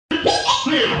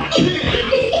Yeah,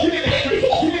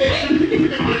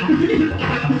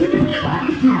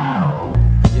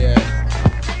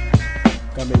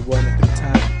 got me running through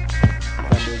time.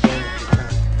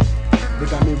 They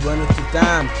got me running through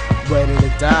time, ready to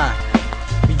die.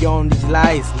 Beyond these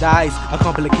lies, a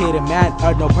complicated man,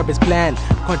 earth no purpose plan.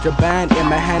 Contraband in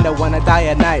my hand, I wanna die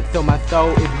at night. Feel my soul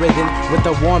is risen with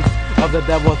the warmth of the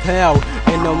devil's hell.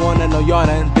 In the morning, no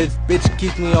yawning, this bitch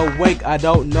keeps me awake. I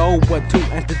don't know what to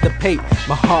anticipate.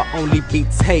 My heart only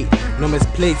beats hate. No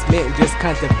misplacement, just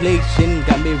contemplation.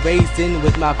 Got me racing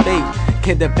with my fate.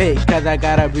 Can't debate, cause I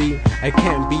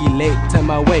can't be late to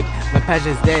my wake. My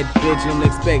passion's dead, bitch, don't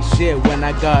expect shit when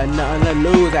I got nothing to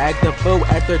lose. I act a fool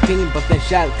at 13, busting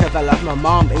shots cause I lost my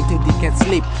mom. 18, can't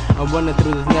sleep, I'm running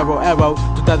through this narrow arrow.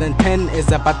 2010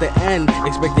 is about to end,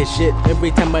 expect this shit every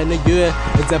time in the year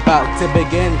is about to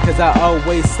begin. Cause I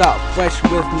always start fresh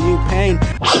with new pain.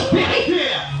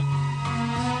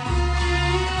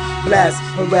 Blast,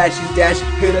 harassing dash,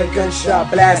 hit a gunshot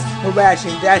blast.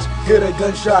 Harassing dash, hit a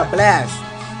gunshot blast.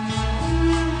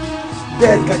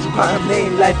 Death got you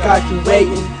contemplating, life got you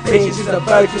waiting. Patience is a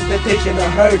virtue, temptation to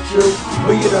hurt you.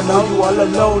 But you don't know you all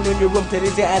alone in your room.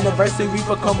 Today's your anniversary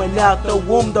for coming out the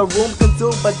womb. The room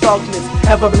consumed by darkness,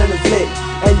 have a blended lit.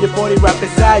 And your body right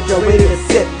beside you, ready to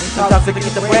sip. Sometimes to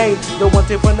get the brain, the one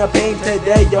tip from the pain.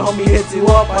 Today your homie hits you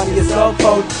up on your cell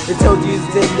phone. It tells you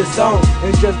it's in the song,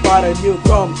 and just bought a new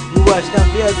chrome. You rush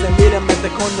downstairs and meet him at the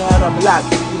corner of the block.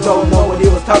 You don't know what he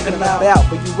was talking about,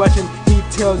 but you rushing. He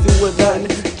tells you what's done.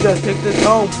 Just take this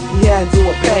home, he hands you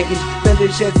a package. Then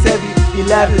this shit's heavy, he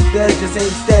laughs and says just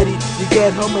ain't steady. You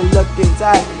get home and look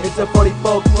inside, it's a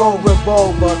 44 chrome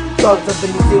revolver. Thoughts of an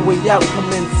easy way out, come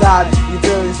inside. You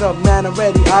tell yourself, man, I'm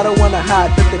ready, I don't wanna hide.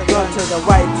 Put the gun to the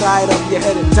right side of your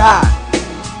head and die.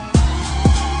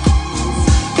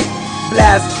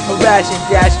 Blast, harass and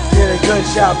dash, hit a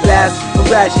gunshot blast.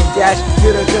 Harass and dash,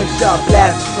 hit a gunshot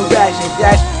blast. Harass and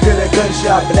dash, hit a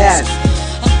gunshot blast.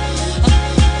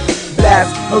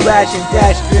 Blast, harass and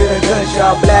dash, hit a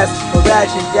gunshot blast.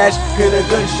 Harass and dash, hit a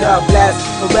gunshot blast.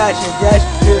 Harass and dash,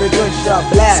 hit a gunshot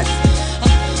blast.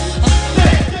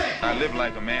 I live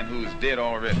like a man who is dead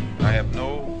already. I have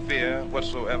no fear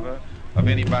whatsoever of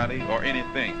anybody or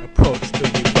anything. Approach to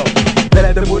you both.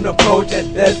 Let the moon approach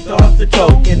and death starts to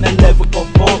choke. In a lyrical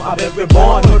form, I've been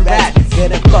reborn. Hood rat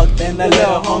getting fucked and the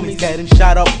little homies getting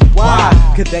shot up. Why?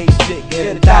 Cause ain't shit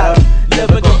getting tied up.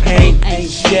 Lyrical pain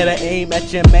ain't shit, I aim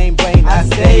at your main brain. I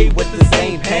stay with the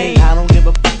same pain. I don't give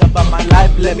a fuck about my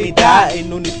life, let me die. Ain't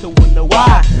no need to wonder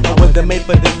why. I wasn't made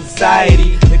for this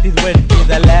society. Make these weird things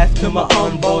that last to my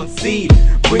unborn seed.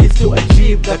 Breathe to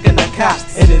achieve, ducking the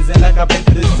cops. It isn't like I've been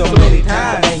through this so many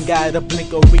times. I ain't gotta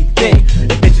blink or rethink.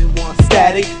 The bitches want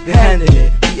static, they handle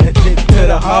it. Be a dick to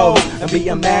the hoe, and be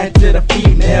a man to the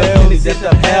female. In these depths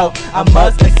of hell, I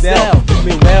must excel. Wish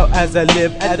me well as I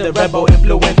live as the rebel,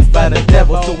 influenced by the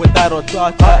devil. So without a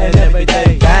thought, and every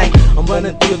day, bang, I'm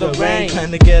running through the rain,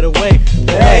 trying to get away.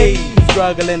 Hey,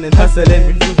 struggling and hustling,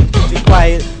 refusing to be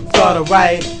quiet. Start a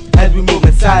riot as we move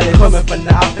in silence, coming from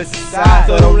the opposite side.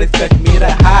 So don't expect me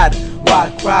to hide.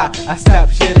 Why cry? I stop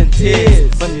shedding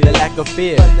tears from the lack of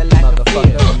fear.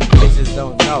 Motherfucker, bitches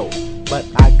don't know, but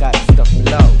I got stuff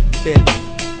low. Then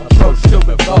approach to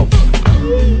revolt.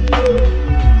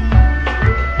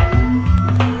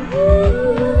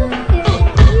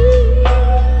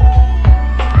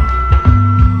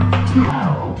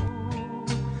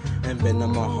 And venom in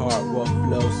my heart, what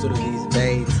flows through these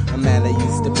veins. A man that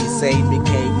used to be sane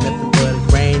became nothing but a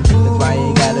grain. That's why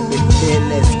you gotta be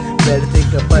fearless. Better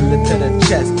think a bullet to the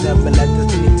chest. Never let the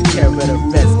need to carry the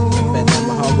rest. And venom in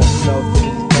my heart, what flows through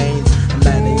these veins. A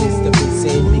man that used to be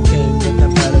sane became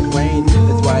nothing but a grain.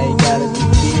 That's why you gotta be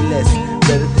fearless.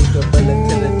 Better think a bullet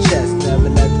to the chest. Never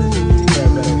let the need to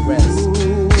carry the rest.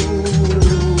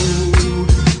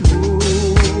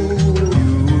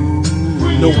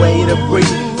 No way to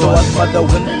breathe. So I spot the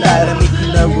window light and make you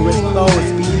nervous.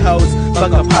 Close, be hoes,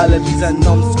 fuck apologies, I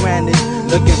know I'm stranded.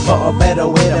 Looking for a better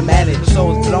way to manage.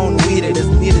 Souls blown, weeded, is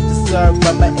needed to serve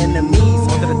by my enemies.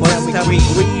 Most time we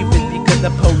grieve is because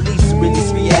the police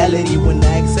release reality. When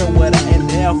I exhale what I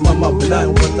inhale from a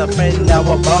blunt. Was a friend, now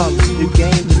a bum. You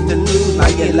gain just to lose, now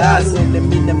you lost.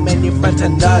 Enemy to many, friend to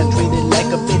none. Treated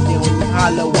like a bitch, they only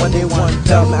holler when they want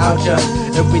dumb out ya.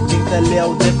 Everything's a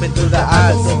little different through the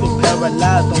eyes. So we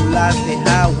paralyzed, don't lie, say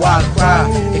hi, why cry?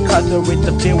 It caused the rich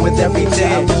to feel with every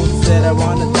day. I won't sit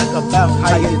around and talk about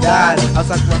how you died. I'll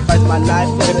sacrifice my life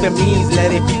if it means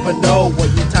letting people know what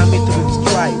you taught me to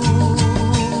strive.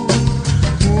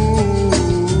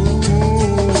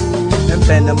 And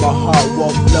venom in my heart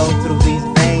won't flow through these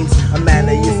veins. A man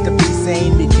that used to be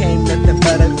insane, became nothing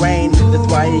but a grain.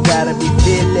 That's why you gotta be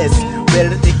fearless, ready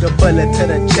to take a bullet to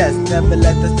the chest. Never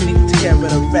let the street take care of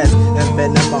the rest. And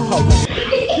then I'm a hoe.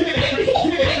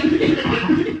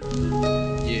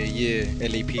 Yeah,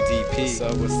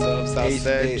 Lapdp. What's up, South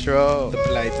Central? The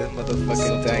politest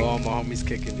motherfucking thing. All my homies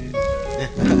kicking it.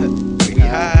 We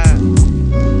high.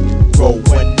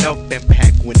 Growing up and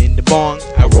pack one in the bong.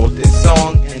 I wrote this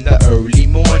song in the early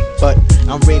morn, but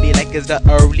I'm ready like it's the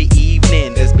early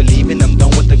evening. Just believing I'm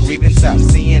done with the grieving. Stop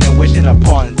seeing and wishing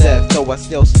upon death. So I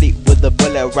still sleep with the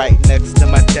bullet right next to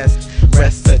my chest.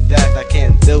 Rest of that I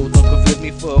can't do. Don't confuse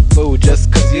me for a fool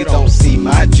just cause you don't see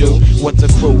my Jew. What's a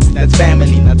crew? That's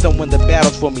family. Not someone the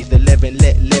battles for me. The living,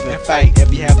 let live and fight.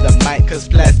 If you have the mic, cause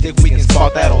plastic we can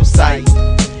spot that on sight.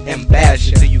 And bash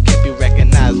it till you can't be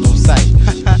recognized on sight.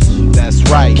 That's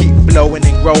right. Keep blowing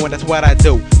and growing, that's what I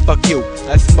do. Fuck you.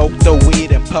 I smoke the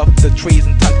weed and puff the trees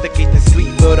and intoxicate the street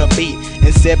with a beat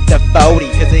and sip the 40,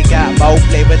 cause they got more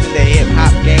flavor than the hip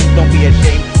hop game. Don't be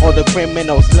ashamed. All the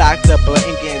criminals locked up or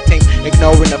ain't getting tamed,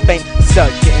 ignoring the fame,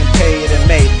 stuck getting paid and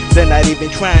made. They're not even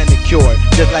trying to cure,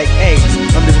 just like AIDS.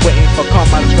 I'm just waiting for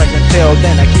karma to strike until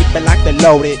then. I keep it locked and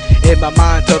loaded. If my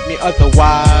mind tells me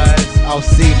otherwise, I'll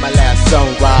see my last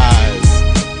sunrise.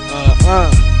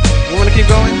 You wanna keep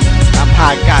going? I'm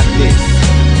high, got this.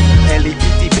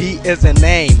 Lapdp is a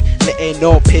name. There ain't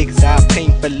no pigs out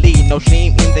painfully. No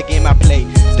shame in the game I play.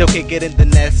 Still can't get in the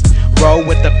nest. Roll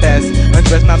with the best.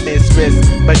 Undress my mistress,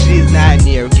 but she's not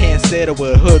near. Can't settle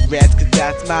with hood rats, cause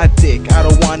that's my dick. I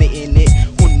don't want it in it.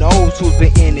 Who knows who's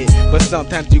been in it? But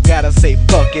sometimes you gotta say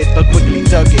fuck it, but quickly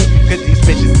duck it. Cause these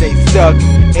bitches they suck.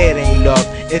 It ain't love,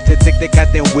 it's a dick that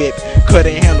got them whipped.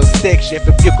 Couldn't handle stick shit.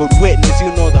 If you could witness,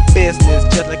 you know the business.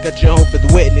 Just like a Jehovah's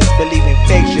Witness. Believe in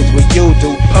fake shit what you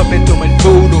do. Pumping too much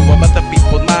voodoo about the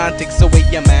people's mind. Takes away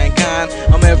your mankind.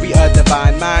 I'm every other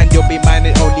divine mind. You'll be mine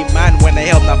and only mine. When I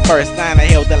held my first line, I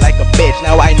held it like a bitch.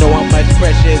 Now I know how much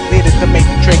pressure is needed to make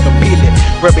the trick appeal it.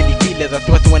 Verbally feel it. That's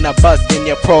what's when I bust in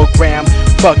your program.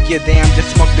 Fuck your damn,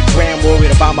 just smoke the gram.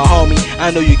 Worried about my homie.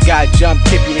 I know you got jumped.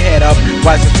 Keep your head up.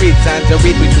 Watch the street signs and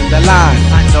read between the lines.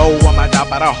 I know I'm a die,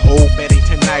 but I hope it ain't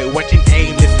tonight. Watching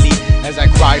aimlessly as I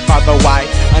cry, Father, why?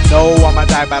 I know I'm a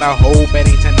die, but I hope it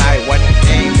ain't tonight. Watching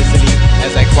aimlessly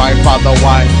as I cry, Father,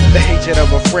 why? The hatred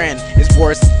of a friend is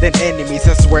worse than enemies.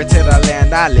 I swear to the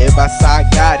land I live outside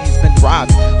God, he's been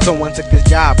robbed. Someone took his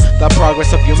job. The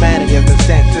progress of humanity is a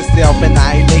sense to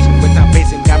self-annihilation. What I'm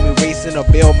facing got me racing to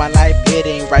build my life. It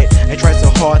ain't right. I try so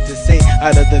hard to stay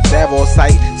out of the devil's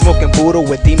sight. Smoking Buddha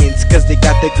with demons cause they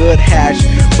got the good hash.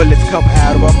 Bullets come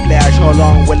out of a flash. How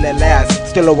long will it last?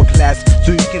 Still lower class,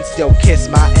 so you can still kiss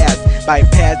my ass.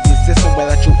 Bypass the system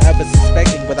without you ever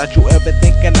suspecting, without you ever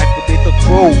thinking I could be the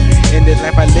crew. In this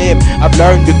life I live, I've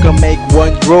learned you can make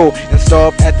one grow and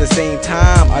stop at the same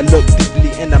time. I look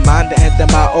deeply in the mind to answer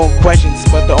my own questions,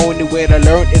 but the only way to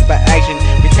learn is by action.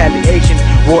 Retaliation,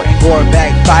 war and gore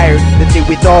backfired the day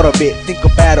we thought of it. Think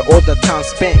about it, all the time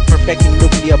spent perfecting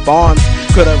nuclear bombs.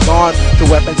 Could have gone to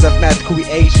weapons of mass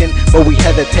creation, but we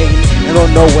hesitating and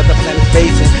don't know what the planet's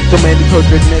facing. So many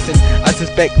soldiers missing, I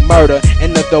suspect murder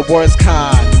and of the worst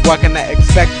kind. What can I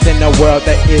expect in a world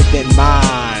that isn't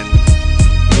mine?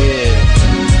 Yeah,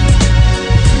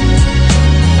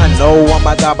 I know I'm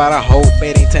a die, but I hope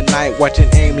it ain't tonight. Watching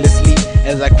aimlessly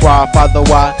as I cry, Father,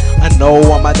 why? I know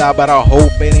I'm a die, but I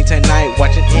hope it ain't tonight.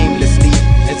 Watching aimlessly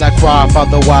as I cry,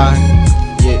 Father, why?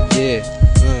 Yeah.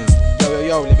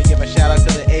 Yo, let me give a shout out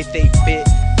to the 8th bit.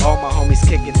 All my homies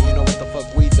kicking it. You know what the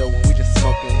fuck we do when we just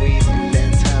smoking weed.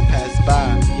 Letting time pass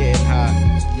by, getting high.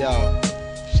 Yo,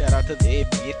 shout out to the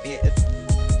 8th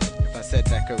if I said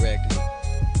that correctly.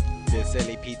 This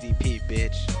Lapdp,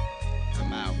 bitch.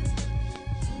 I'm out.